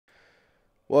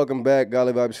Welcome back,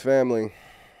 Golly Vibes family.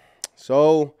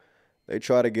 So, they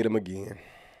try to get him again.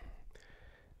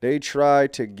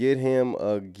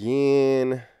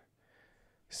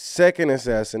 Second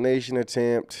assassination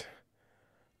attempt.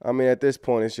 I mean, at this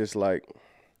point, it's just like,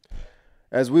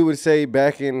 as we would say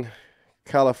back in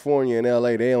California and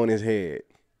LA, they on his head.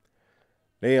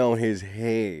 They on his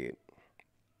head.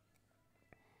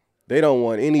 They don't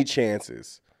want any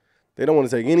chances. They don't want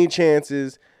to take any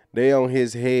chances. They on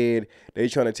his head. They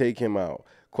trying to take him out.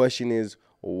 Question is,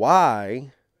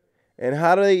 why? And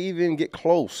how do they even get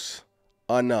close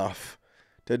enough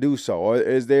to do so? Or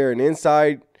is there an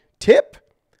inside tip?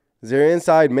 Is there an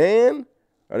inside man?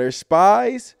 Are there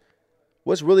spies?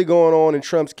 What's really going on in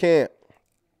Trump's camp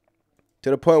to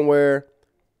the point where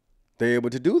they're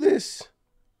able to do this?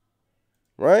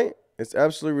 Right? It's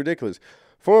absolutely ridiculous.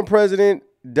 Former President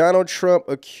Donald Trump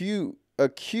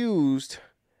accused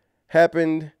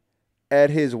happened at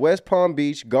his West Palm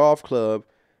Beach golf club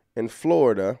in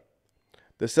Florida.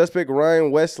 The suspect,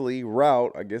 Ryan Wesley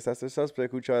Routt, I guess that's the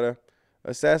suspect who tried to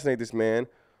assassinate this man,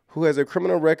 who has a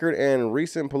criminal record and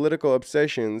recent political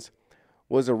obsessions,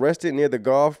 was arrested near the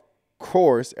golf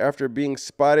course after being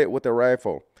spotted with a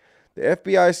rifle. The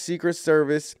FBI Secret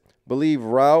Service believe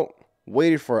Routt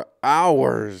waited for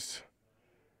hours,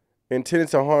 intended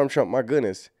to harm Trump. My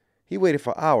goodness, he waited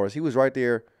for hours. He was right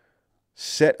there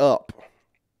set up.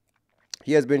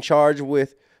 He has been charged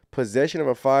with possession of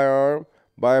a firearm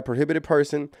by a prohibited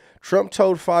person. Trump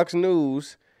told Fox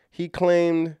News he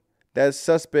claimed that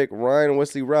suspect Ryan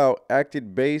Wesley Routt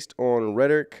acted based on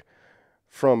rhetoric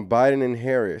from Biden and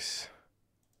Harris.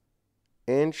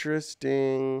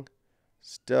 Interesting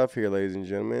stuff here, ladies and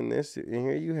gentlemen. And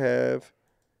here you have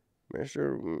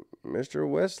Mr.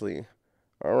 Wesley,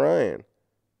 Ryan.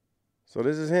 So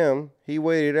this is him. He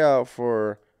waited out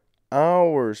for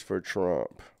hours for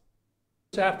Trump.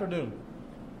 This afternoon,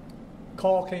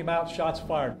 call came out, shots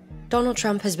fired. Donald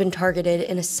Trump has been targeted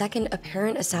in a second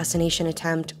apparent assassination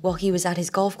attempt while he was at his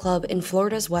golf club in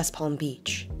Florida's West Palm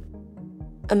Beach.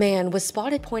 A man was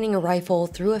spotted pointing a rifle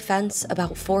through a fence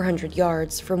about 400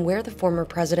 yards from where the former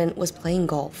president was playing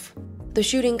golf. The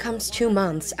shooting comes 2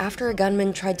 months after a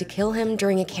gunman tried to kill him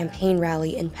during a campaign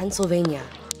rally in Pennsylvania.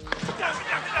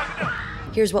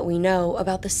 Here's what we know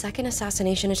about the second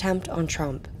assassination attempt on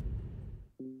Trump.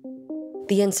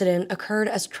 The incident occurred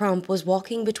as Trump was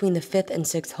walking between the 5th and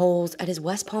 6th holes at his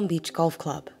West Palm Beach golf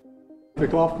club. The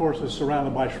golf course is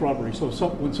surrounded by shrubbery, so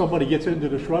when somebody gets into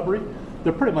the shrubbery,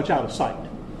 they're pretty much out of sight.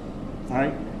 All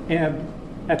right? And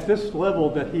at this level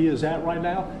that he is at right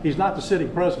now, he's not the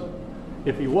sitting president.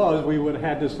 If he was, we would have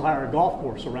had this entire golf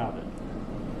course surrounded.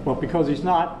 But because he's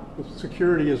not, the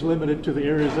security is limited to the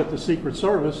areas that the Secret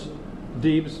Service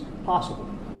deems possible.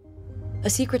 A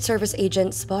Secret Service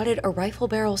agent spotted a rifle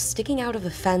barrel sticking out of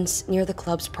the fence near the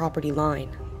club's property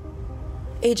line.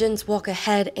 Agents walk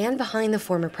ahead and behind the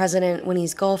former president when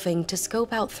he's golfing to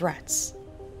scope out threats.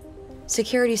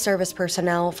 Security service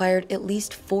personnel fired at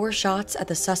least 4 shots at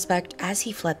the suspect as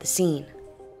he fled the scene.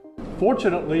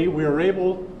 Fortunately, we were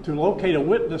able to locate a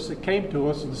witness that came to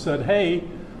us and said, hey,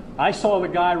 I saw the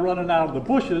guy running out of the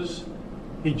bushes.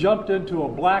 He jumped into a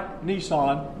black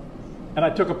Nissan, and I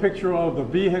took a picture of the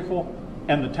vehicle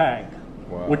and the tag,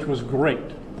 wow, which was great.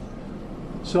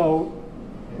 So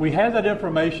we had that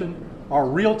information. Our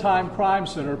real-time crime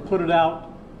center put it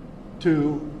out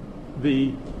to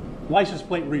the license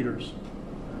plate readers,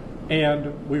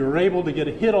 and we were able to get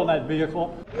a hit on that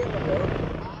vehicle.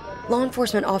 Law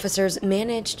enforcement officers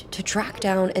managed to track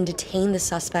down and detain the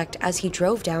suspect as he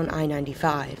drove down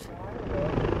I-95.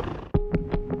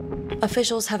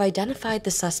 Officials have identified the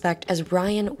suspect as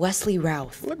Ryan Wesley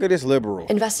Routt. Look at this liberal.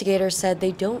 Investigators said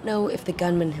they don't know if the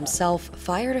gunman himself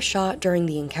fired a shot during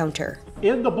the encounter.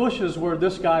 In the bushes where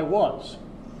this guy was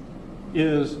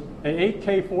is an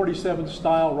AK-47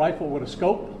 style rifle with a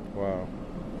scope. Wow.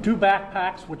 2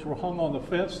 backpacks which were hung on the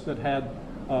fence that had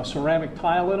ceramic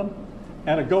tile in them,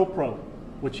 and a GoPro,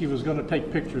 which he was going to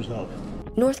take pictures of.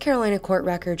 North Carolina court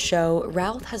records show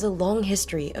Routt has a long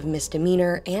history of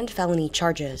misdemeanor and felony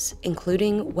charges,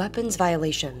 including weapons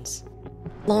violations.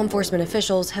 Law enforcement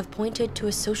officials have pointed to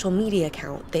a social media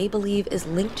account they believe is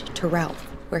linked to Routt,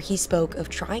 where he spoke of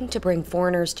trying to bring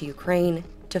foreigners to Ukraine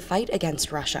to fight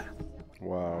against Russia.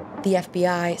 Wow. The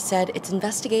FBI said it's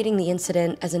investigating the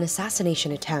incident as an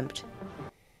assassination attempt.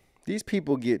 These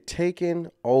people get taken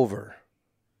over.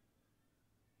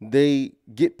 They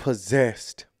get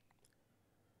possessed.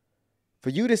 For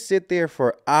you to sit there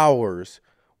for hours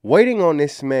waiting on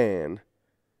this man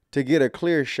to get a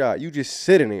clear shot, you just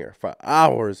sitting there for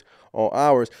hours on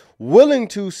hours, willing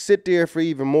to sit there for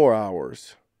even more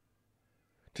hours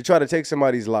to try to take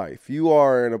somebody's life. You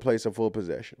are in a place of full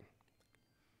possession.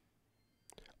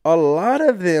 A lot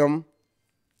of them,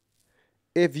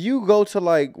 if you go to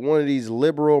like one of these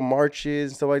liberal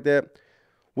marches and stuff like that,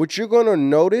 what you're going to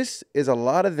notice is a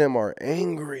lot of them are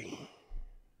angry.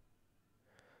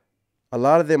 A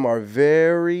lot of them are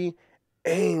very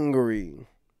angry.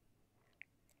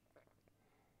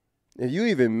 If you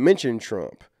even mention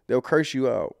Trump, they'll curse you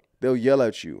out. They'll yell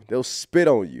at you. They'll spit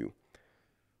on you.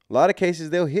 A lot of cases,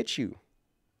 they'll hit you.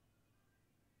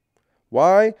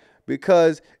 Why?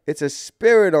 Because it's a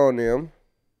spirit on them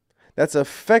that's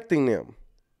affecting them.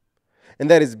 And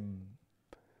that is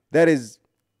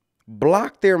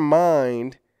blocked their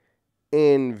mind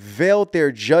and veiled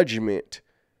their judgment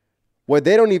where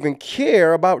they don't even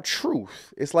care about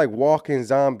truth. It's like walking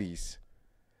zombies.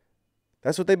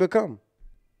 That's what they become.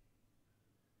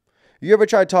 You ever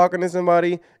try talking to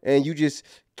somebody and you just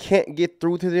can't get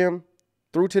through to them?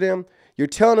 You're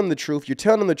telling them the truth.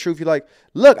 You're like,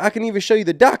 look, I can even show you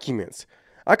the documents.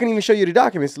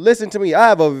 Listen to me. I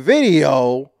have a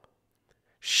video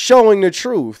showing the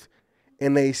truth.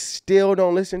 And they still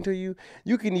don't listen to you.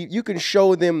 You can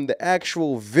show them the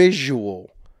actual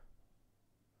visual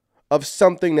of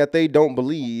something that they don't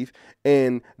believe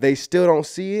and they still don't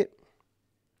see it.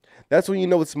 That's when you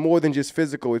know it's more than just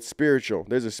physical, it's spiritual.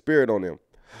 There's a spirit on them.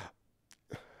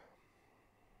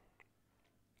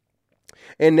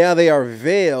 And now they are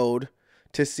veiled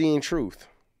to seeing truth.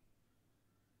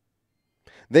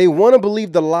 They want to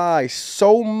believe the lie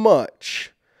so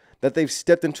much that they've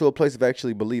stepped into a place of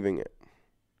actually believing it.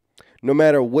 No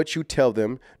matter what you tell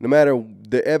them, no matter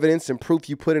the evidence and proof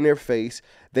you put in their face,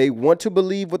 they want to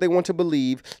believe what they want to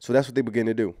believe, so that's what they begin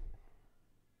to do.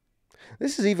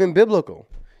 This is even biblical.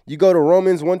 You go to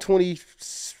Romans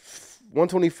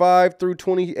 125 through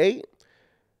 28.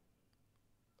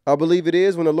 I believe it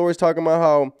is when the Lord is talking about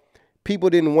how people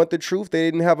didn't want the truth. They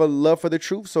didn't have a love for the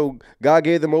truth. So God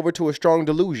gave them over to a strong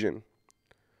delusion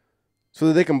so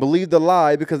that they can believe the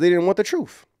lie because they didn't want the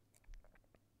truth.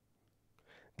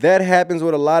 That happens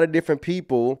with a lot of different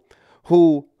people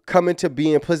who come into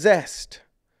being possessed.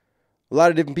 A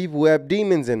lot of different people who have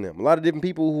demons in them. A lot of different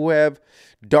people who have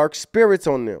dark spirits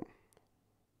on them.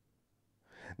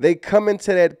 They come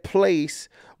into that place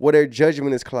where their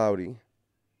judgment is cloudy.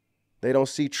 They don't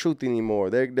see truth anymore.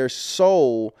 Their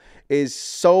soul is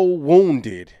so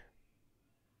wounded.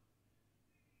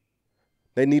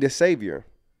 They need a savior.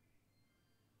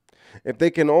 If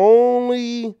they can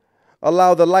only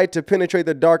allow the light to penetrate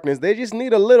the darkness, they just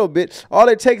need a little bit. All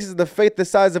it takes is the faith the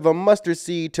size of a mustard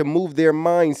seed to move their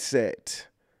mindset,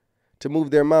 to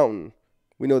move their mountain.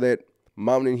 We know that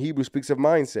mountain in Hebrew speaks of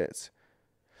mindsets.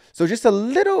 So just a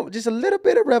little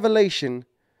bit of revelation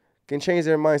can change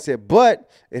their mindset, but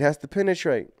it has to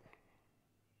penetrate.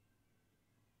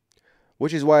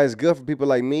 Which is why it's good for people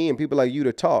like me and people like you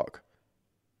to talk.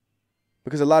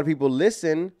 Because a lot of people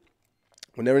listen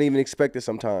when they don't even expect it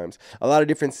sometimes. A lot of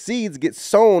different seeds get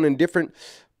sown in different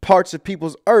parts of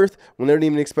people's earth when they don't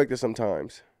even expect it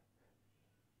sometimes.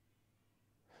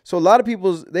 So a lot of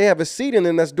people, they have a seed in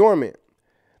them that's dormant.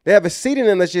 They have a seed in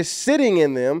them that's just sitting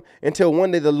in them until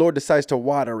one day the Lord decides to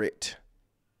water it.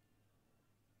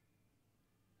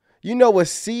 You know, a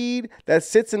seed that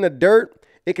sits in the dirt,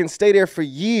 it can stay there for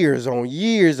years on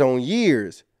years on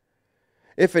years.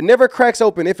 If it never cracks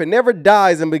open, if it never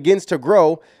dies and begins to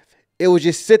grow, it will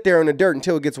just sit there in the dirt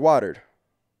until it gets watered.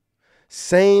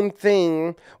 Same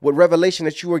thing with revelation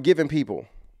that you are giving people.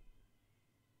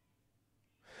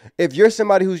 If you're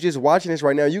somebody who's just watching this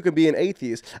right now, you can be an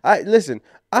atheist. Listen,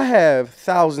 I have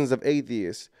thousands of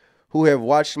atheists who have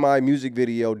watched my music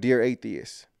video, Dear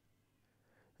Atheist.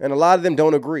 And a lot of them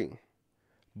don't agree.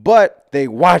 But they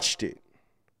watched it.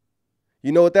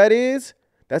 You know what that is?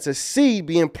 That's a seed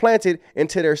being planted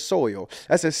into their soil.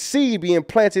 That's a seed being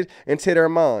planted into their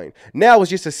mind. Now it's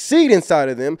just a seed inside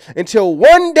of them until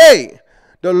one day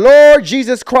the Lord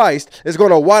Jesus Christ is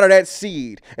going to water that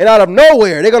seed. And out of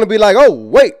nowhere, they're going to be like, oh,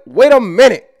 wait a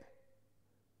minute.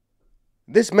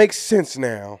 This makes sense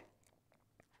now.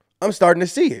 I'm starting to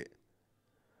see it.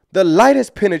 The light has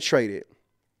penetrated.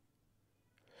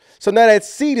 So now that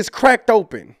seed is cracked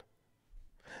open.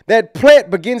 That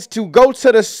plant begins to go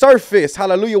to the surface,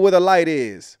 hallelujah, where the light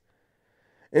is.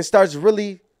 And starts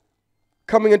really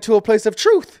coming into a place of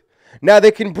truth. Now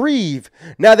they can breathe.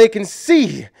 Now they can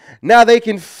see. Now they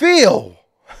can feel.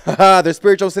 Their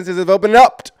spiritual senses have opened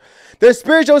up. Their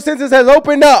spiritual senses has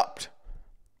opened up.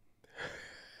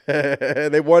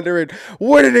 They're wondering,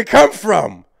 where did it come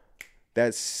from?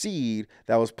 That seed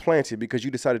that was planted because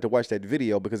you decided to watch that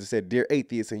video because it said, Dear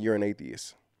Atheist, and you're an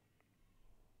atheist.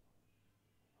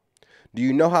 Do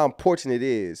you know how important it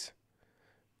is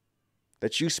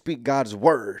that you speak God's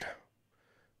word.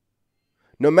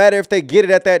 No matter if they get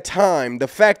it at that time, the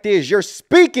fact is you're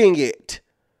speaking it.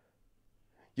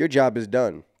 Your job is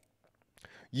done.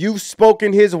 You've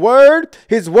spoken his word.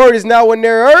 His word is now in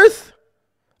their earth.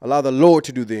 Allow the Lord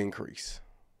to do the increase.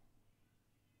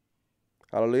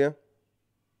 Hallelujah.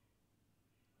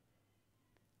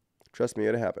 Trust me,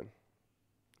 it'll happen.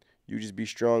 You just be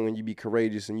strong and you be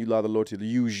courageous and you allow the Lord to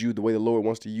use you the way the Lord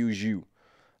wants to use you.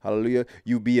 Hallelujah.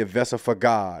 You be a vessel for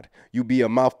God. You be a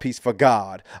mouthpiece for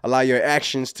God. Allow your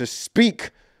actions to speak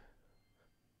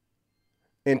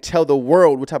and tell the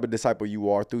world what type of disciple you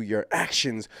are through your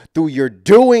actions, through your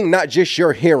doing, not just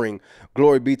your hearing.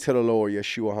 Glory be to the Lord,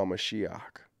 Yeshua HaMashiach.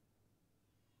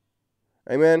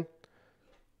 Amen.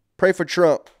 Pray for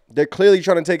Trump. They're clearly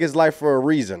trying to take his life for a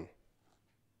reason.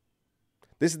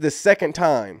 This is the second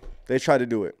time they tried to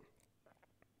do it.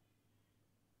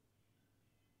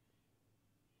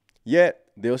 Yet,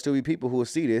 there'll still be people who will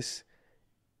see this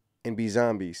and be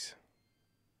zombies.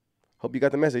 Hope you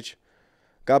got the message.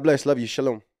 God bless. Love you.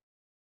 Shalom.